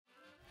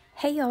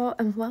Hey y'all,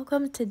 and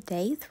welcome to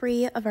day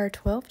 3 of our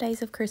 12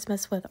 days of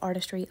Christmas with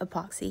Artistry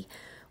Epoxy.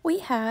 We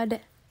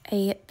had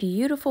a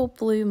beautiful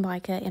blue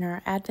mica in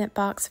our advent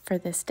box for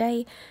this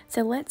day,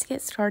 so let's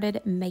get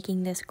started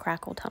making this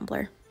crackle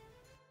tumbler.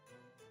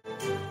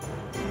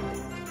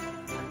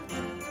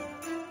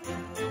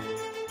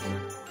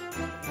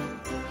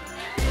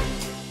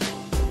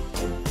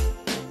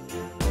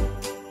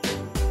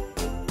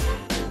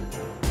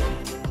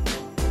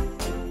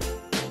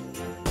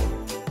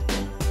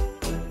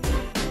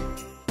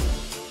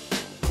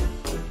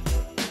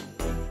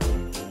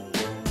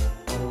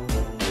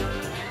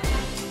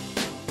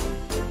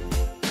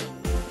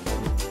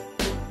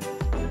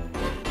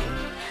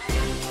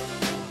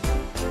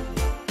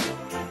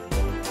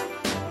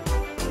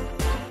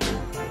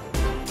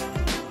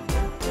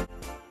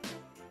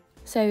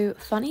 So,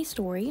 funny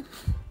story,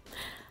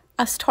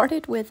 I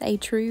started with a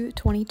true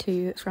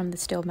 22 from the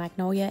Still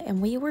Magnolia,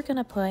 and we were going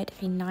to put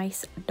a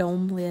nice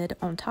dome lid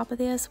on top of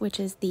this, which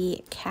is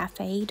the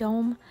cafe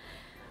dome.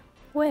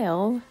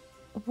 Well,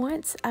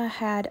 once I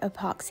had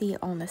epoxy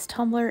on this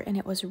tumbler and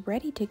it was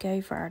ready to go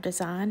for our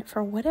design,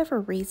 for whatever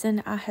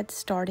reason, I had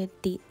started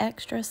the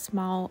extra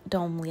small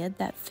dome lid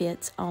that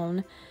fits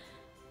on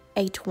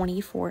a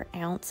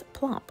 24-ounce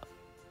plump.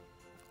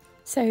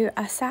 So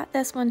I sat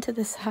this one to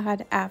the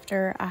side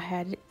after I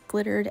had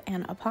glittered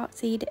and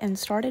epoxied and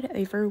started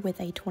over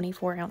with a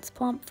 24-ounce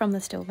plump from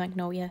the Still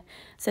Magnolia.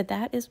 So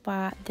that is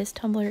why this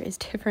tumbler is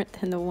different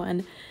than the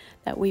one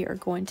that we are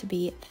going to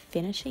be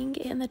finishing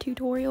in the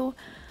tutorial.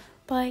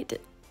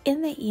 But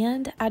in the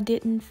end, I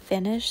didn't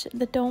finish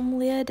the dome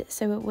lid,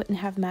 so it wouldn't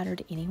have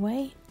mattered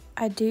anyway.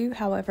 I do,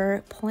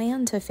 however,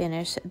 plan to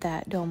finish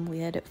that dome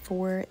lid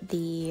for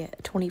the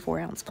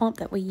 24-ounce plump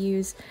that we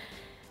use.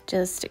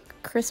 Just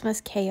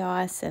Christmas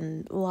chaos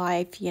and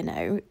life, you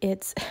know,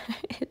 it's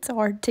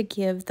hard to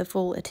give the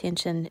full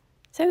attention.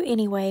 So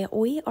anyway,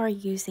 we are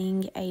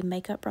using a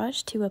makeup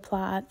brush to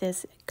apply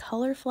this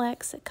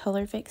COLORFLEX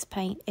Color Fix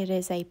paint. It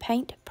is a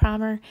paint,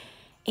 primer,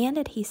 and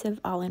adhesive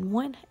all in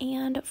one,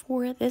 and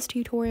for this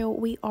tutorial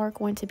we are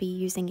going to be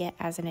using it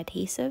as an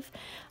adhesive.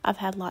 I've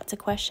had lots of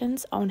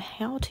questions on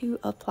how to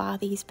apply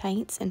these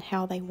paints and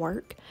how they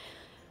work.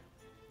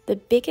 The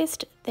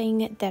biggest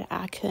thing that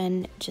I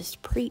can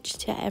just preach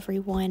to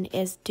everyone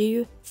is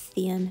do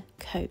thin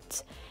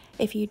coats.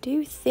 If you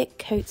do thick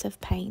coats of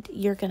paint,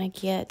 you're going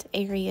to get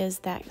areas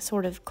that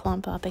sort of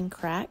clump up and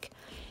crack.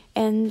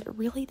 And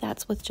really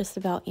that's with just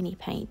about any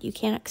paint. You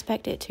can't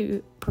expect it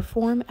to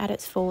perform at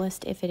its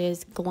fullest if it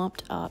is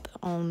glumped up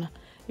on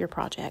your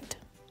project.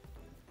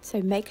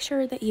 So make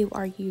sure that you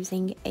are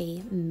using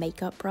a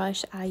makeup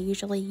brush. I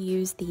usually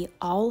use the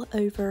all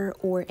over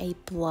or a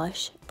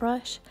blush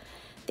brush.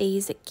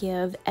 These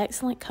give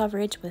excellent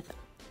coverage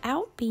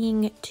without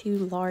being too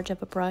large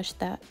of a brush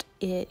that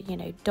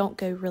don't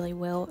go really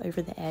well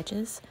over the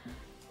edges.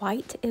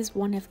 White is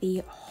one of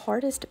the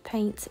hardest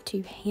paints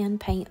to hand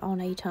paint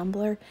on a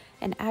tumbler,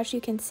 and as you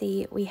can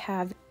see, we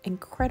have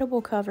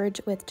incredible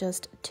coverage with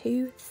just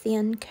 2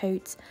 thin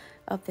coats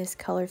of this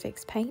Color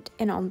Fix paint.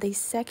 And on the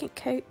second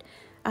coat,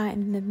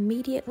 I'm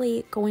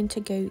immediately going to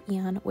go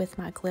in with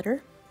my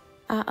glitter.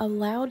 I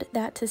allowed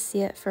that to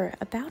sit for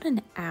about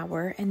an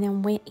hour and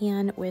then went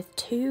in with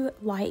 2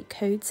 light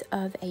coats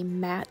of a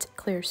matte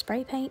clear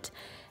spray paint,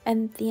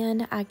 and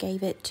then I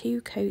gave it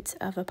 2 coats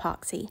of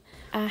epoxy.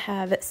 I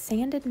have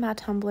sanded my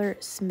tumbler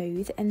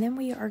smooth, and then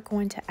we are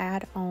going to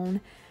add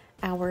on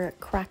our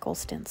Crackle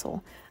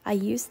stencil. I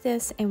used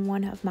this in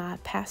one of my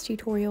past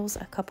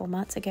tutorials a couple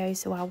months ago,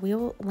 so I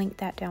will link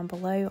that down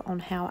below on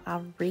how I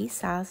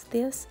resized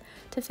this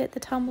to fit the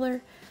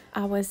tumbler.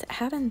 I was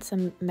having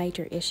some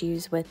major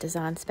issues with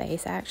Design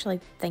Space. I actually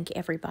think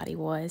everybody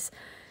was.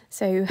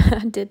 So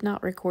I did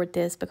not record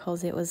this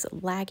because it was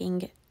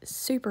lagging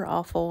super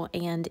awful,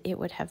 and it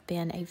would have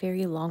been a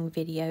very long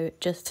video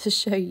just to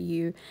show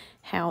you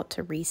how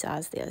to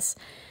resize this.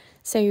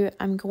 So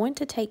I'm going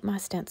to take my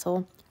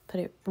stencil, put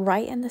it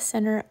right in the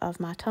center of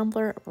my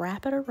tumbler,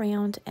 wrap it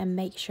around, and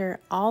make sure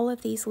all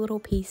of these little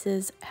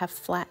pieces have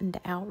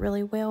flattened out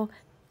really well.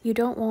 You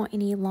don't want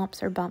any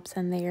lumps or bumps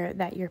in there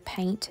that your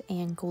paint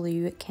and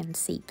glue can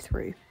seep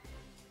through.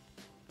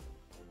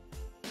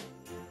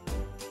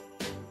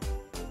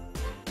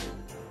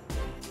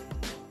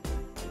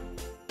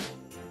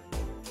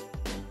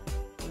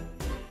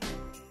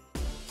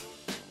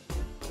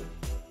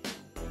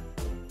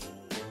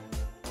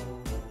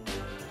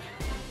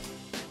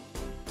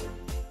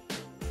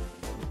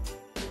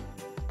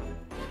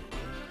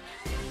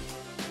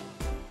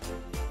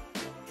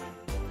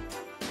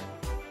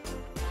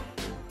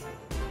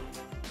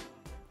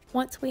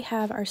 Once we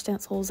have our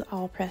stencils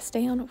all pressed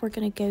down, we're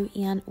going to go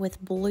in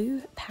with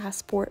Blue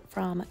Passport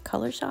from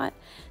Color Shot.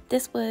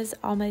 This was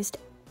almost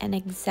an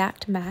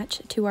exact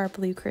match to our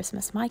blue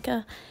Christmas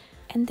mica.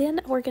 And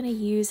then we're going to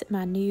use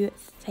my new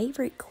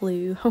favorite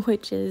glue,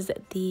 which is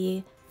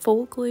the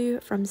Full Glue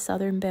from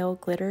Southern Belle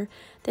Glitter.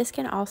 This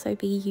can also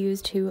be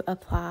used to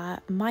apply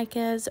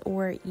micas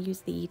or use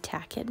the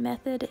TACKY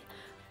method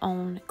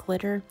on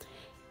glitter.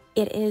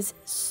 It is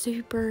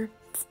super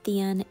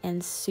thin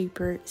and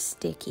super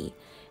sticky.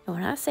 And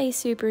when I say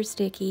super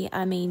sticky,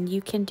 I mean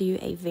you can do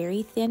a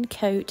very thin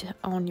coat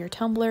on your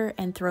tumbler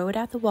and throw it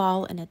at the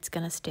wall and it's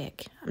gonna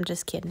stick. I'm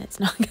just kidding, it's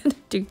not gonna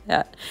do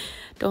that.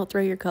 Don't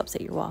throw your cups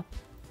at your wall.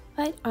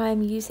 But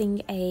I'm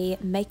using a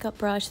makeup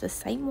brush, the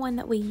same one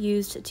that we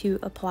used to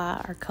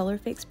apply our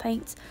COLORFLEX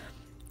paints.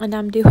 And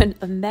I'm doing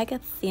a mega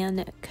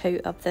thin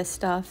coat of this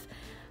stuff.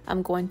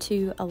 I'm going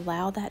to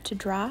allow that to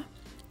dry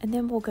and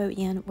then we'll go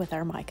in with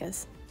our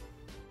micas.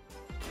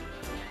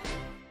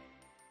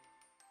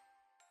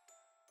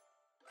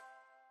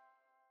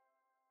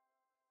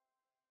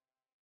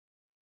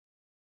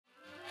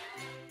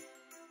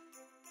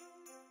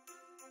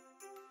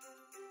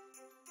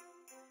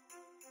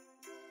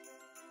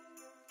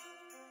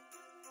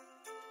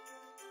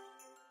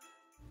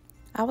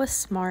 I was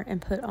smart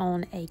and put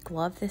on a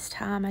glove this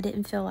time. I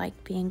didn't feel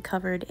like being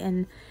covered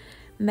in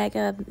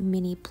mega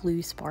mini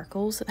blue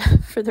sparkles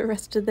for the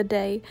rest of the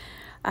day.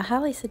 I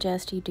highly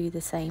suggest you do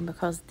the same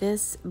because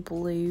this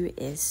blue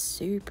is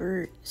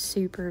super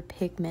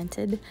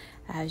pigmented,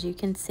 as you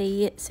can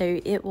see, so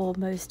it will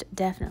most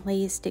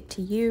definitely stick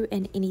to you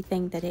and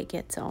anything that it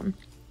gets on.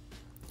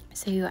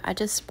 So I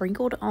just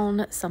sprinkled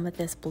on some of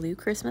this blue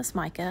Christmas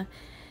mica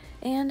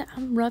and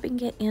I'm rubbing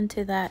it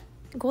into that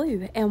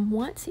glue. And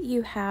once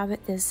you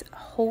have this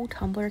whole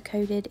tumbler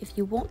coated, if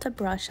you want to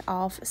brush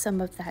off some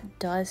of that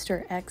dust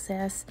or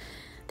excess,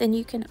 then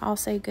you can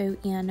also go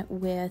in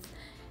with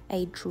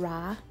a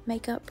dry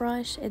makeup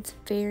brush. It's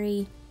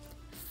very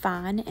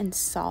fine and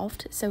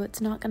soft, so it's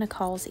not going to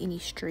cause any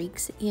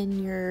streaks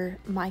in your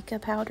mica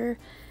powder.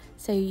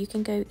 So you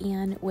can go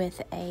in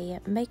with a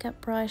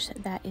makeup brush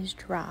that is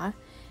dry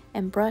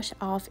and brush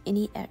off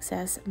any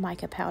excess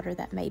mica powder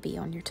that may be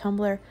on your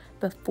tumbler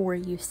before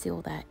you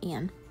seal that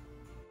in.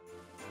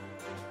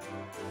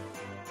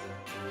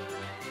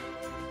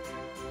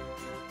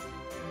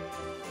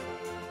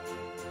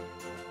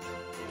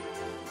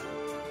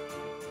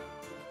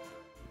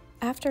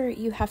 After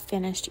you have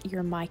finished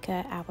your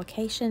mica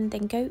application,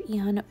 then go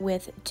in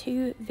with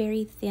 2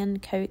 very thin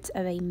coats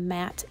of a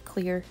matte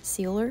clear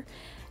sealer,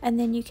 and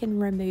then you can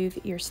remove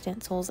your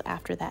stencils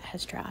after that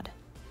has dried.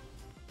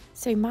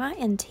 So my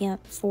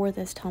intent for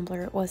this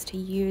tumbler was to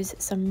use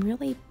some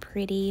really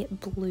pretty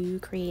blue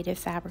Creative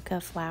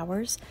Fabrica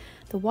flowers,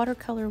 the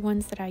watercolor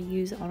ones that I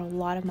use on a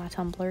lot of my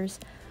tumblers.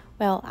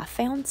 Well, I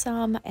found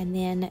some and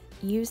then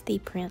used the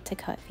print to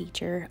cut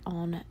feature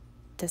on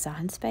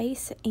Design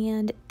Space,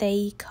 and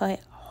they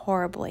cut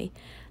horribly.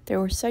 There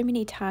were so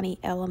many tiny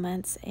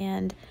elements,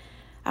 and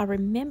I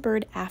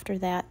remembered after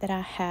that that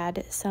I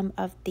had some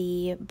of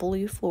the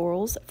blue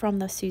florals from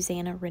the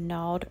Susanna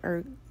Renaud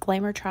or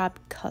Glamour Tribe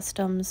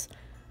Customs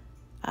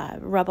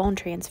rub-on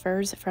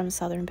transfers from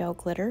Southern Belle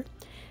Glitter.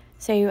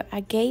 So I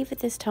gave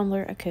this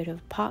tumbler a coat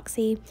of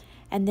epoxy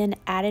and then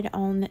added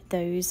on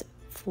those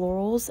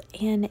florals,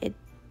 and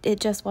it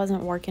just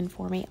wasn't working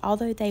for me.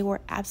 Although they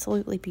were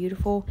absolutely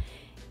beautiful,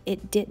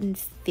 it didn't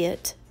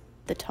fit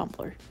the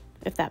tumbler,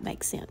 if that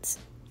makes sense.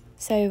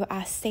 So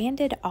I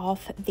sanded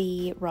off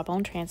the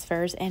rub-on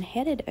transfers and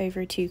headed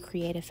over to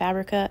Creative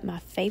Fabrica, my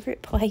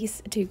favorite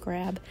place to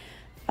grab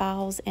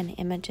files and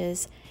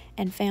images,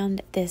 and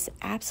found this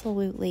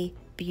absolutely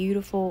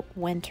beautiful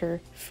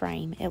winter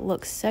frame. It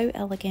looks so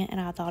elegant, and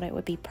I thought it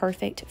would be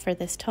perfect for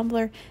this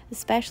tumbler,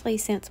 especially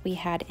since we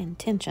had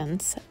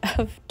intentions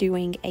of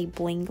doing a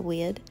bling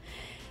lid.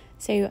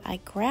 So I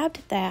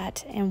grabbed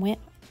that and went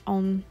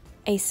on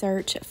a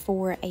search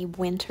for a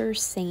winter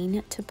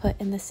scene to put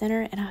in the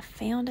center, and I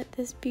found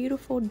this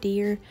beautiful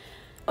deer.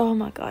 Oh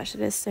my gosh,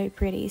 it is so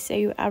pretty.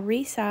 So I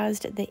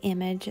resized the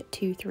image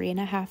to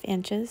 3.5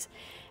 inches,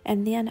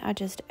 and then I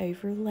just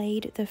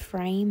overlaid the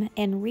frame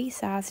and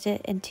resized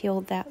it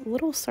until that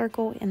little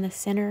circle in the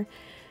center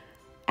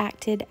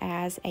acted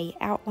as a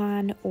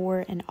outline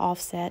or an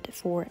offset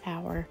for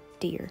our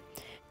deer.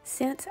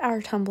 Since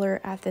our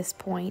tumbler at this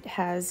point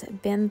has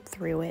been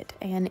through it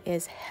and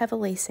is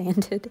heavily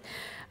sanded,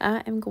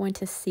 I am going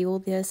to seal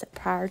this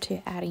prior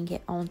to adding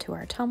it onto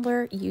our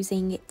tumbler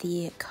using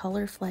the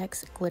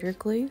COLORFLEX glitter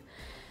glue.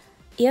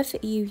 If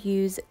you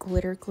use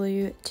glitter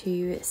glue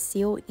to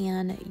seal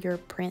in your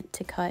print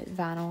to cut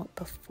vinyl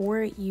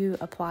before you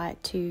apply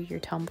it to your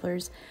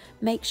tumblers,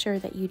 make sure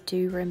that you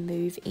do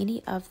remove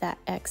any of that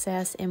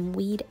excess and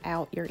weed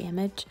out your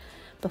image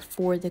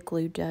before the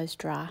glue does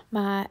dry.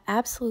 My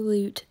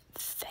absolute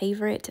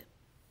favorite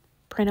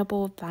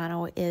printable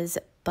vinyl is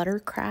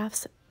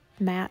Buttercraft's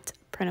matte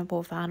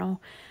printable vinyl.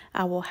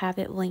 I will have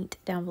it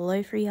linked down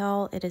below for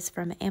y'all. It is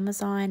from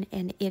Amazon,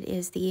 and it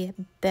is the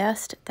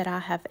best that I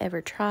have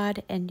ever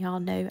tried, and y'all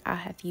know I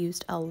have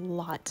used a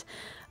lot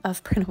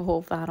of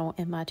printable vinyl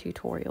in my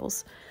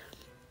tutorials.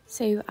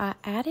 So I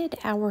added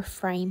our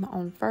frame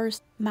on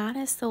first,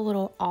 minus the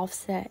little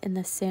offset in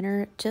the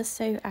center, just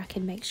so I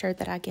can make sure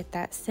that I get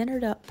that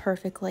centered up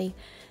perfectly.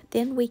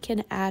 Then we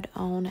can add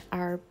on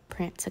our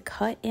print to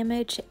cut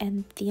image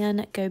and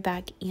then go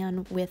back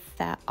in with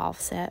that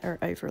offset or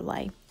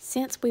overlay.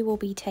 Since we will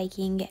be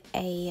taking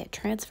a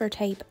transfer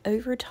tape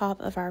over top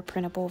of our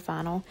printable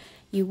vinyl,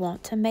 you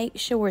want to make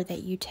sure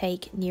that you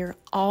take near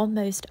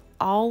almost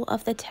all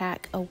of the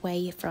tack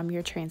away from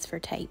your transfer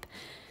tape.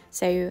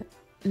 So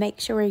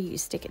make sure you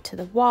stick it to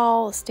the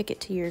wall, stick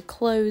it to your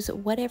clothes,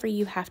 whatever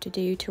you have to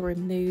do to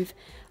remove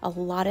a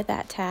lot of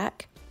that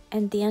tack,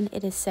 and then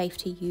it is safe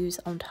to use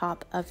on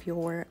top of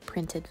your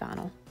printed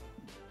vinyl.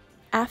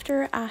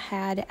 After I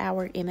had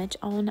our image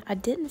on, I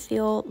didn't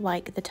feel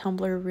like the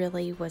tumbler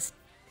really was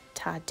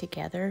tied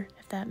together,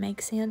 if that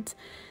makes sense.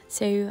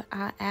 So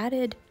I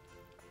added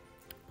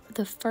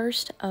the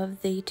first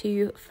of the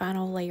 2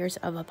 final layers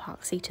of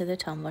epoxy to the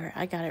tumbler.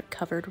 I got it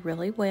covered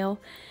really well.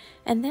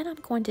 And then I'm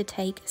going to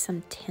take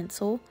some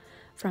tinsel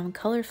from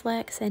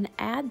COLORFLEX and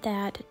add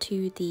that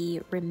to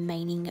the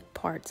remaining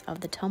parts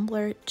of the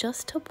tumbler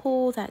just to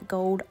pull that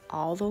gold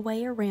all the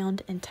way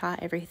around and tie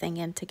everything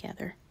in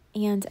together.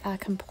 And I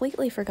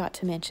completely forgot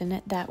to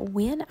mention that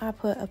when I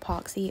put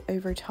epoxy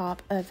over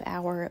top of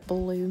our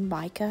blue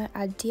mica,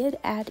 I did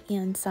add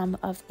in some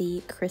of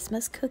the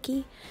Christmas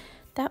cookie.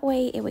 That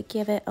way it would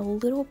give it a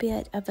little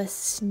bit of a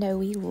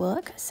snowy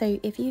look. So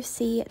if you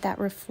see that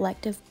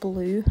reflective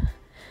blue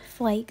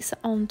flakes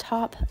on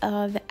top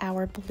of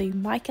our blue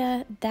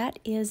mica, that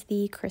is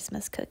the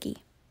Christmas cookie.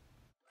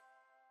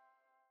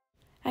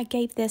 I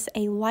gave this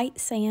a light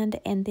sand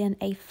and then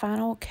a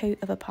final coat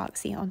of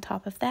epoxy on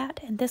top of that,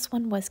 and this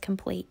one was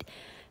complete.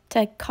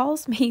 To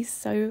cause me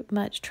so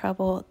much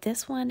trouble,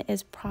 this one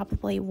is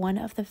probably one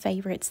of the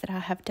favorites that I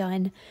have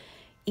done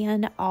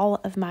in all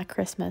of my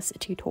Christmas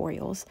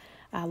tutorials.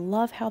 I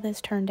love how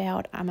this turned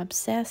out. I'm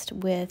obsessed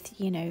with,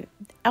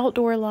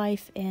 outdoor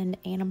life and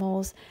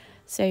animals.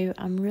 So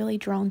I'm really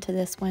drawn to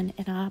this one,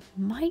 and I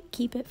might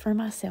keep it for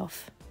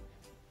myself.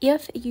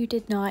 If you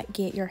did not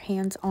get your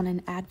hands on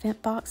an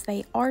advent box,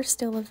 they are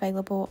still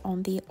available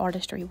on the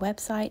Artistry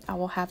website. I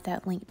will have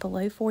that link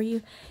below for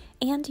you.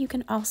 And you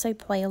can also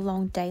play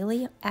along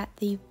daily at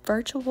the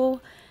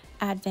virtual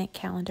advent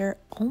calendar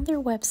on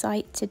their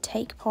website to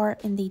take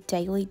part in the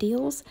daily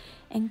deals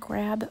and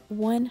grab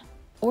one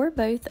or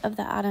both of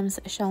the items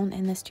shown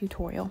in this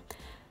tutorial.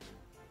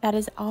 That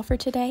is all for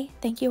today.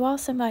 Thank you all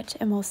so much,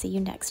 and we'll see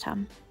you next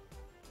time.